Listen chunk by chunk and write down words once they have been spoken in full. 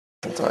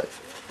Right.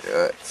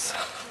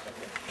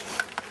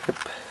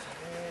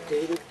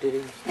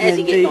 Good. As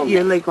you get on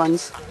your leg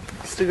ones.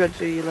 Still got to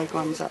do your leg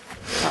ones up.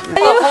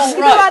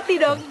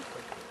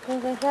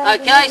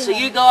 Okay, so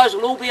you guys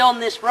will all be on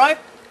this rope.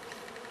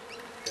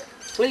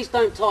 Please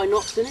don't tie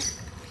knots in it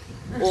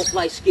or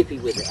play skippy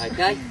with it,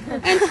 okay?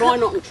 And try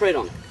not to tread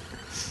on it,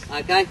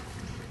 okay?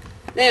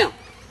 Now,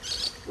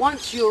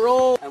 once you're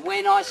all, and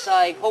when I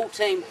say whole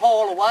team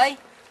haul away,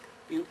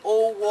 you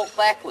all walk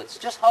backwards,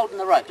 just holding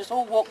the rope, just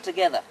all walk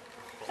together.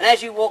 And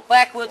as you walk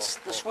backwards,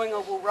 the swinger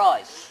will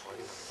rise.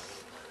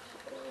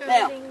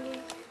 Now,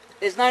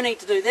 there's no need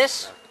to do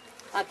this,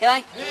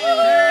 okay? He's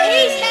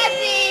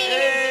happy! He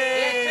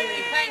had too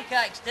many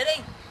pancakes, did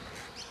he?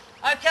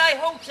 Okay,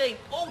 whole team,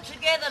 all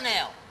together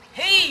now.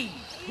 Heave!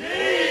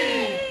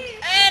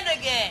 Heave! And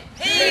again,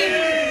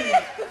 heave!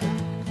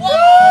 One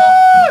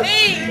more,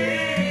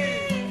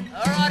 heave!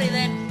 Alrighty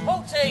then,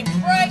 whole team,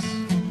 brace.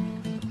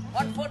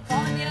 1 foot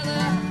behind the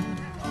other.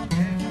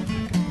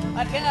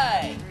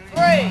 Okay,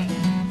 3,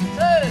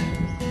 2,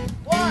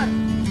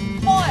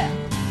 1, fire!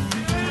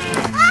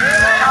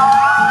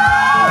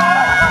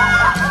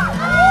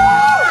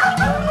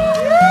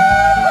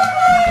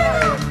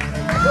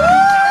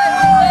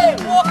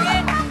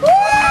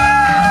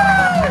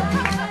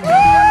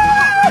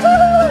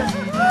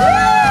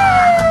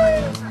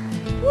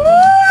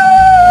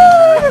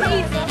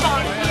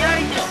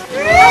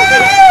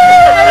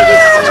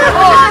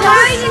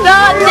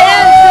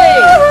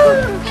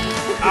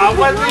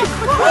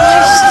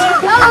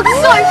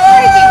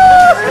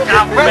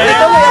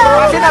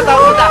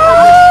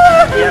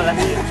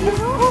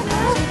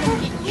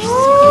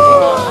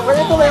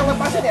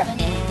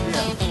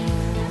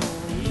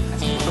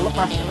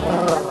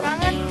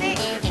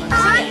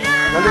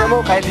 Nanti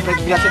kamu kayak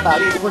biasa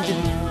tali itu kunci.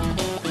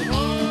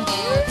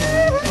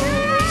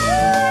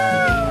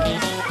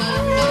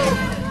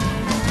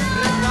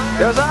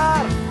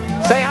 Yosar,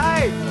 say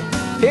hi.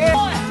 Here.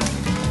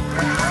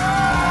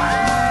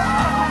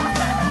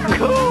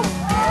 Go.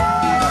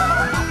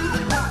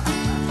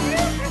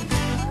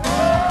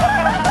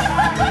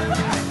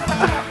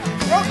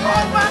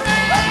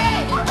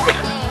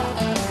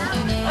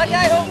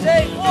 Okay, whole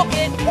team, walk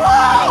in.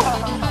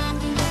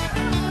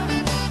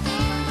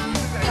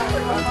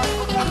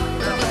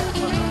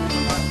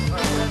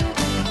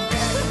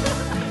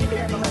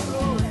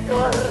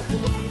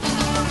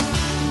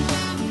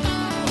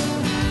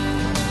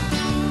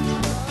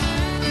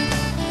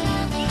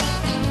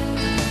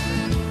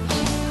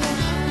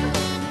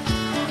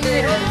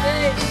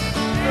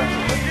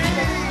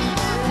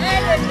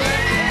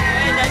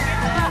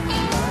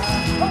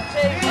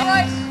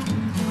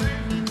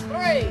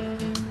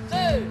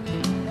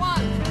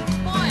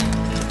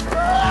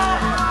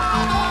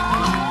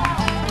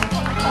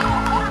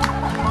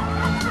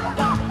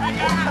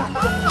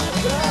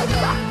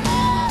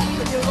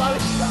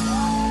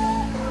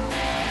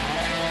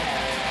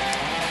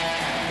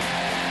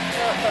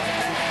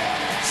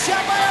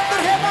 Siapa yang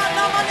terhebat,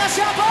 namanya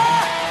siapa?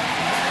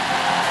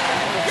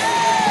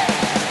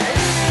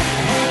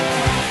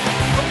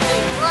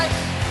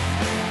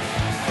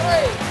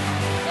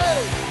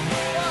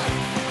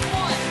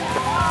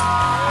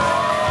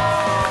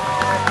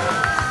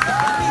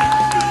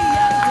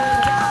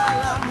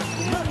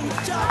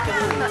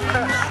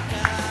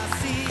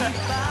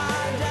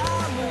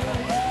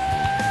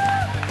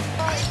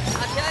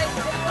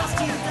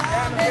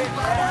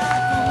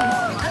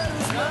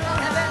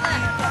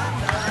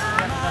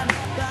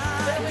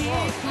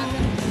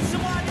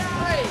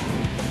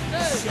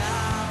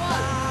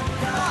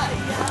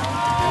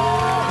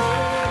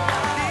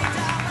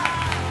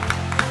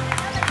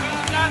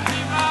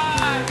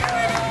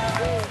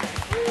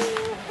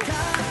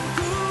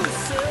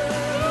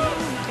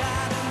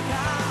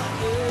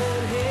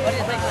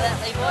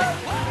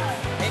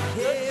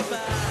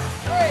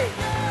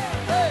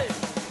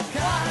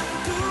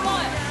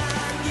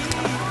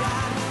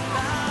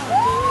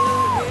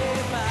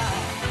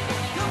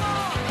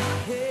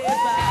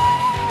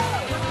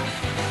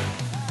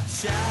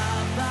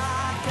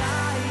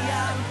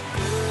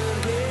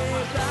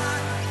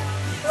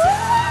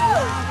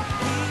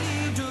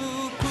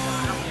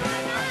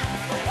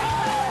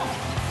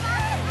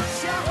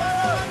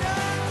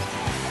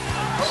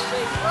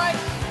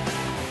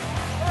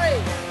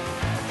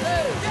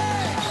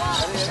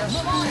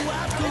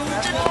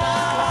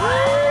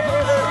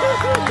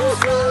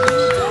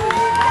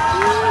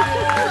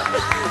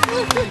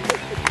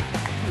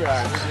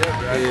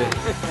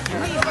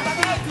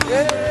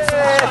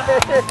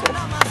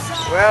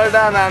 Well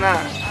done, Nana.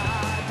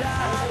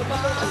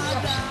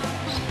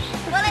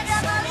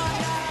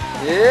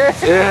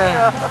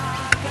 Yeah.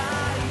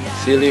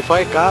 Si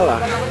Levi kalah.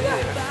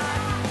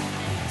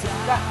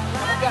 Siapa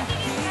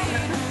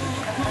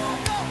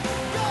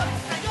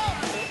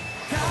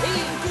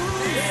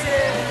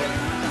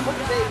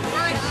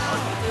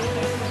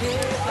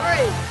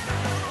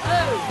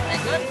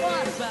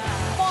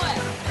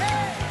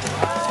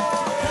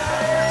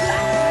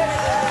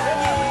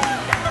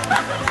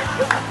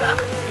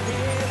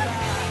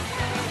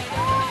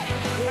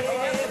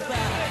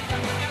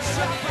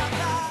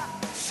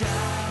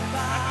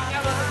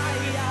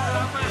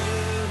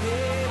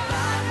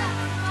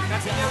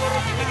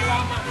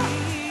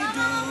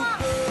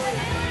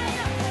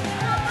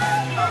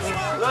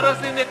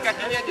Terusin dit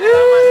kakinya jadi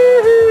aman.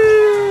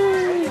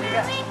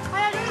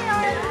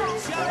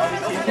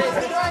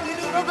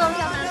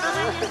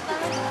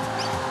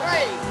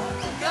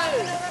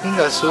 Ini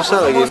nggak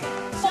susah lagi.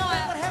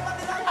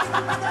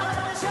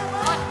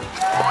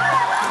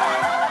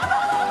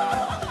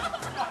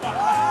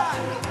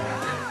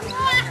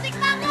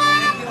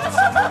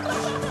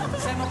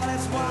 Saya mau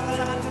kalian semua angkat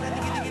tangan kalian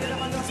tinggi-tinggi di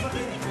depan doang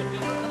seperti ini.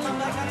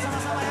 Lambaikan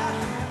sama-sama ya.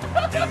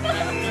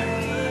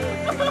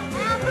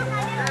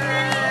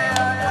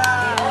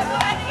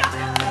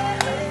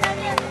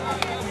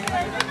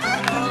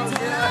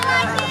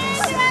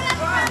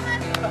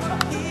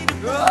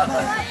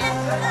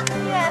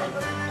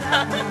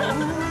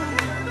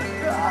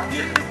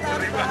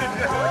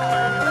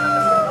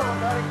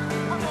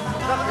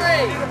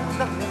 Three,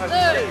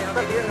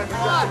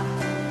 two, one,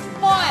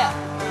 fire!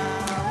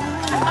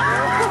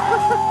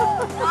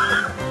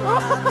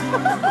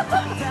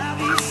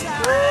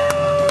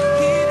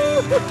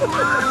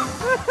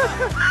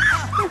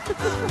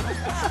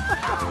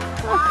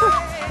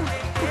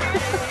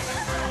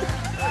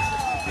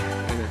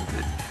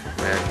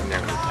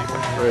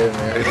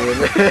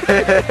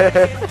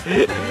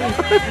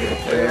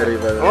 Mary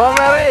banget. Oh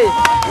Mary,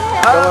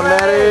 halo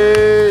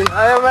Mary,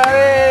 ayo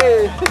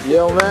Mary,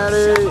 yo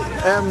Mary,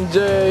 MJ,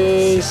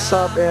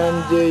 sub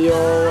MJ, yo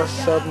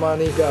what's up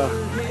Manika.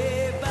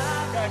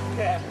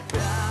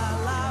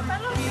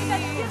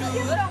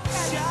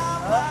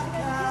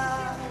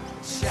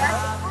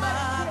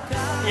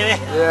 Yeah.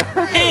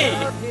 3,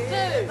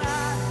 2, 1,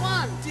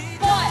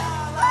 fire!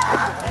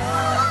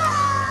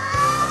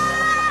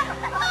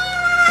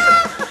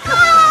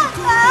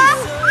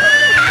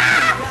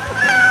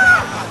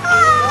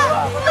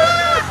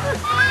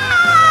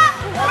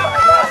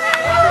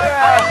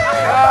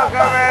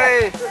 Go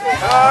Mary,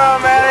 oh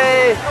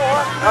Mary,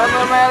 come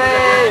on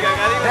Mary,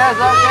 yes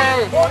okay,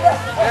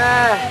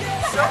 yeah,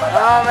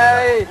 oh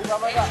Mary,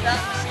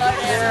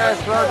 yeah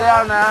slow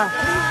down now.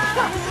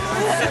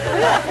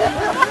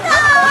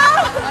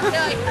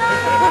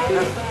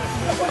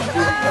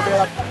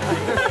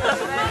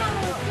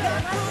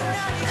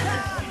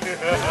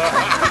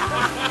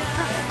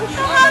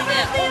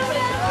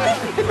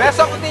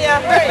 Besok putihnya.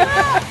 3, 2,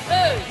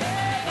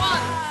 1,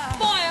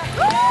 fire!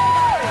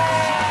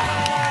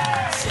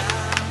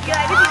 Gila,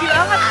 ini tinggi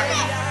banget.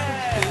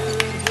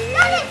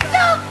 That is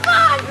so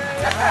fun!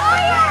 Oh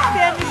yeah!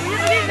 Dan ibunya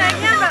tadi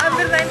naiknya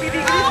hampir 90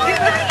 degrees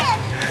gitu.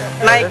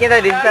 Naiknya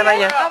tadi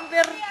sananya.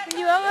 Hampir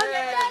tinggi banget.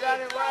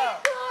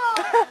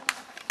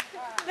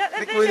 Lihat,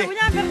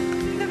 ibunya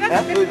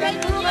hampir itu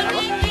kan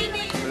hampir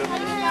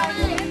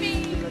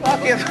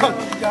Oke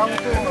dong.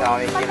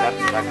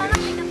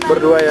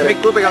 Berdua ya. Mik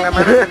lu pegang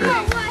kamera.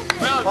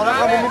 Kalau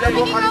kamu minta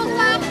gua kan,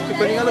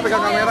 mendingan lu pegang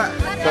kamera.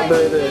 Sambil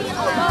itu ya.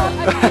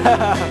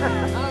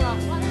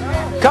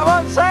 Come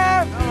on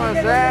Sam. Come on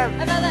Sam.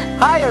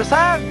 Higher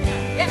Sam.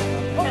 3,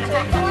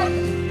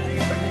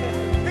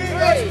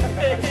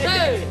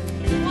 2,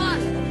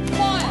 1,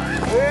 fire!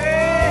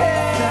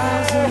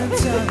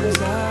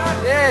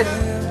 Yes.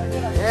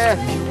 Yes.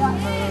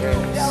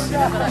 Straight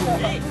your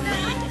leg,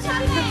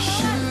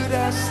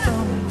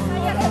 Sam.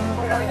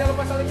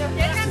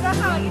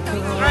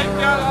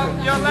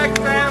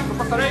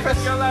 Straight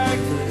your leg.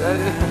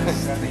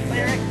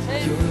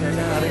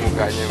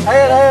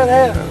 Ayo.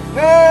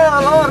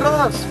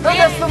 Lurus.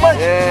 That's too much.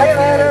 Ayo.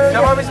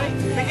 Siapa habis nih?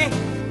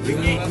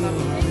 Vicky.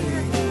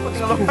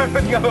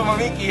 Tinggal sama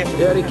Vicky ya.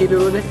 Ya Ricky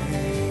dulu deh.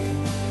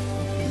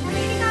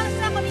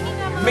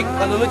 Mik,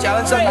 kalau lu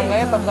challenge lah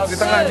tangannya taruh di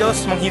tengah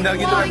Jos menghindar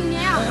gitu kan.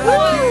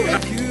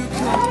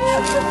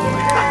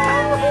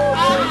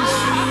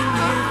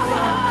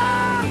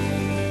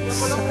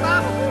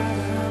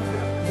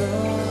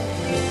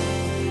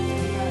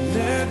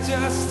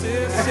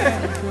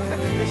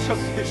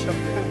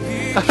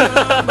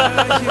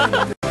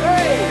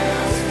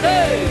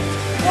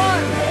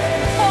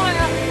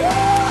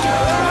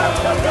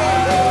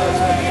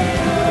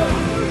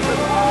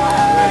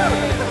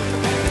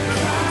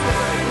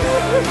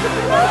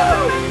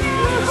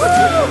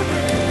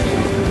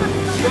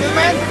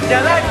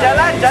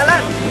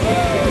 Jalan.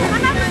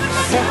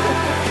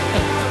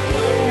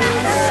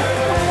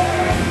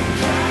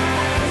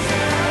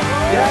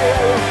 Ya.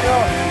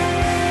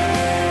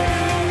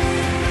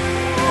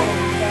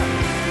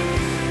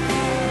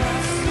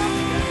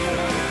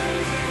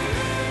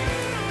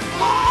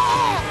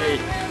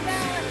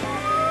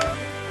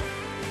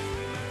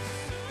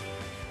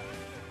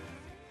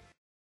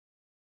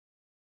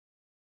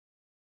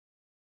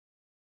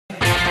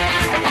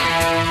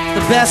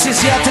 The best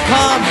is yet to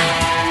come.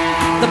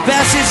 The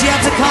best is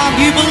yet to come.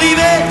 Do you believe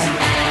it?